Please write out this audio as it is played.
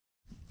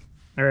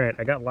All right,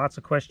 I got lots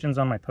of questions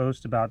on my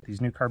post about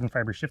these new carbon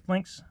fiber shift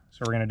links, so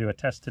we're going to do a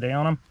test today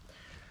on them.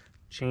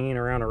 Chain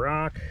around a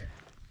rock,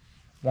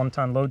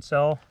 1-ton load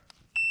cell,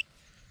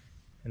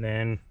 and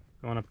then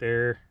going up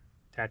there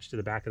attached to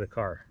the back of the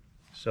car.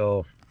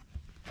 So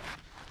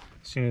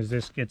as soon as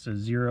this gets a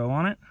 0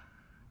 on it,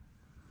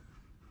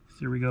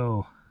 here we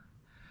go.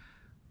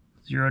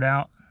 Zeroed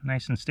out,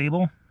 nice and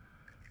stable.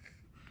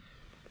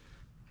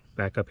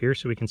 Back up here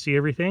so we can see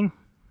everything.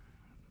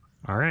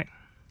 All right.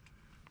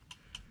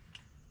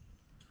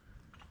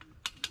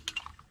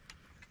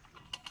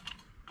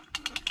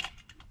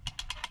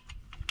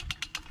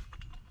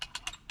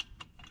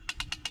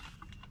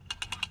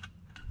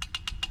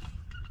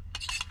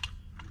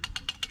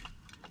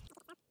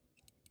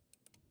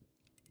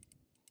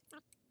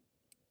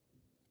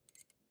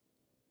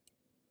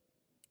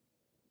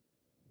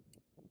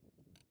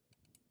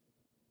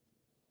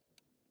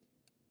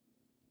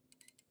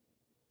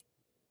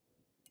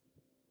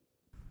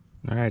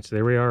 All right, so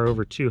there we are,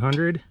 over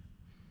 200.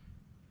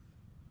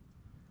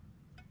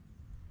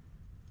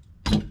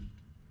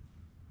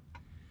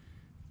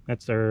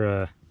 That's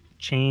our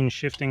chain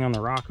shifting on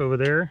the rock over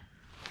there.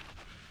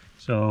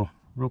 So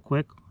real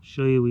quick, I'll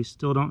show you we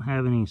still don't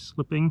have any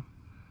slipping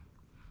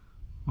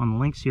on the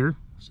links here.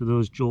 So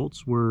those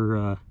jolts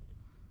were,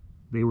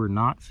 they were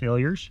not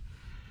failures.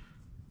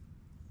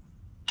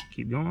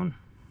 Keep going.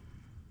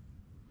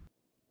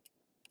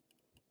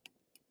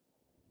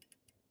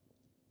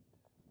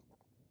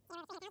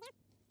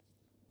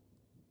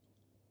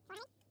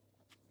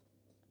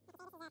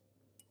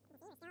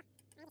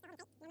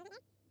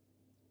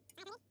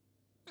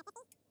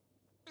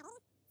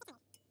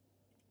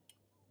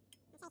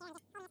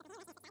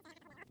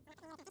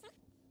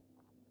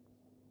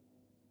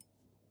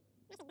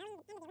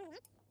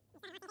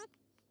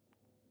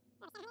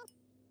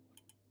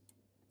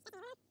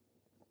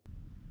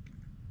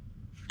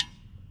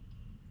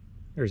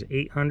 There's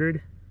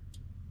 800.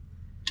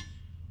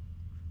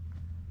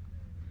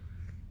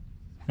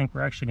 I think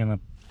we're actually we're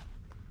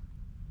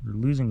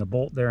losing the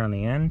bolt there on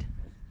the end.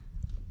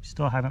 We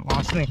still haven't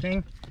lost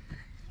anything.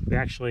 We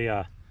actually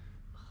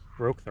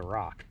broke the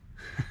rock.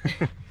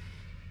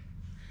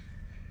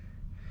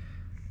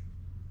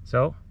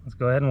 So let's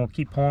go ahead and we'll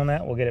keep pulling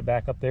that. We'll get it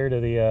back up there to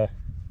the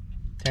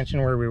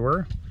tension where we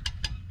were.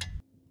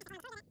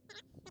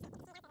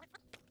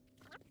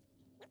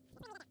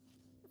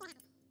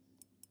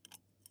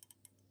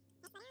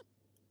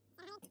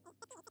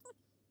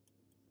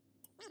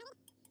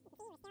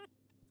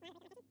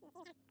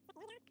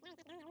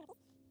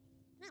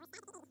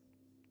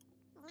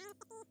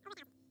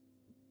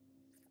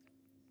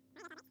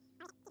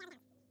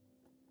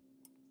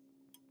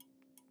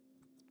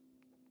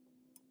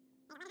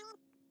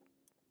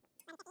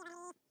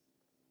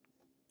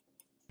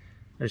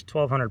 There's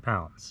 1,200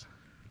 pounds.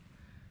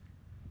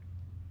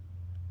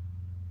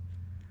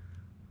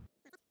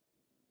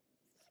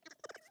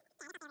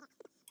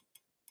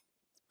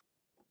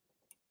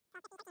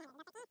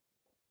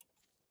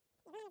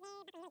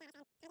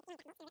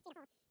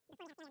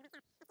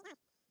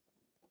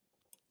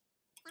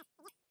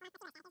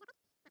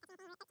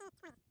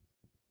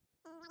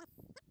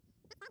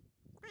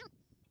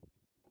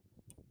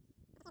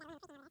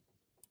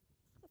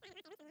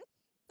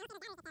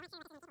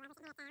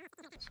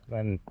 Go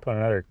ahead and put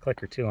another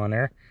click or two on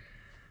there.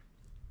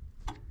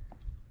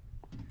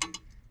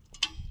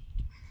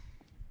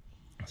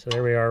 So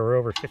there we are, we're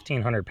over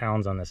 1,500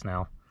 pounds on this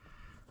now.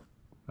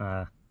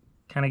 Kind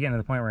of getting to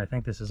the point where I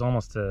think this is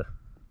almost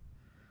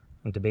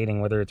I'm debating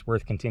whether it's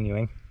worth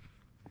continuing.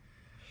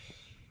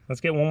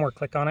 Let's get one more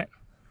click on it.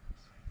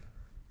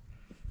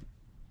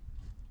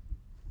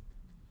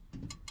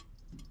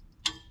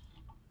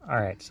 All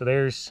right, so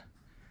there's,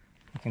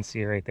 you can see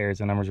it right there as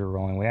the numbers are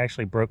rolling. We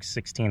actually broke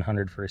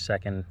 1,600 for a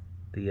second.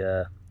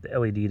 The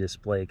LED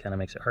display kind of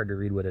makes it hard to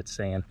read what it's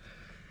saying.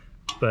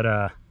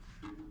 But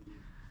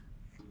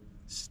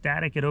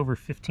static at over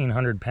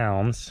 1,500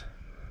 pounds.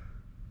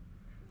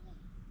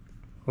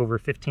 Over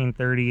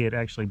 1,530, it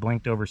actually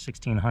blinked over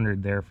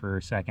 1,600 there for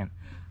a second.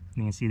 And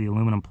you can see the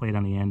aluminum plate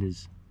on the end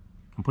is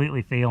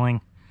completely failing.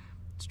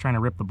 It's trying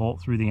to rip the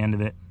bolt through the end of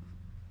it.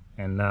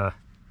 And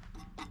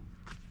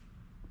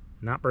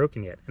not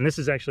broken yet. And this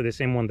is actually the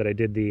same one that I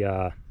did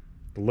the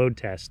load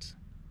test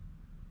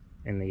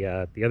in the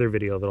other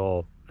video that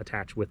I'll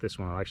attach with this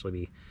one. It'll actually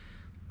be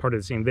part of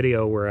the same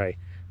video where I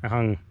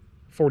hung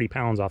 40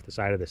 pounds off the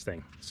side of this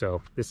thing. So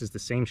this is the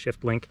same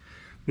shift link.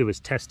 It was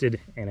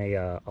tested in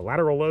a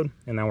lateral load,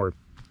 and now we're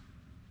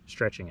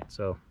stretching it.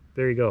 So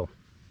there you go.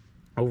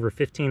 Over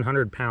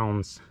 1,500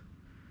 pounds,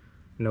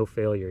 no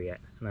failure yet.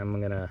 And I'm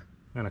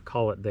gonna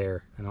call it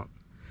there. I don't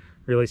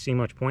really see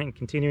much point in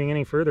continuing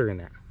any further in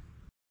that.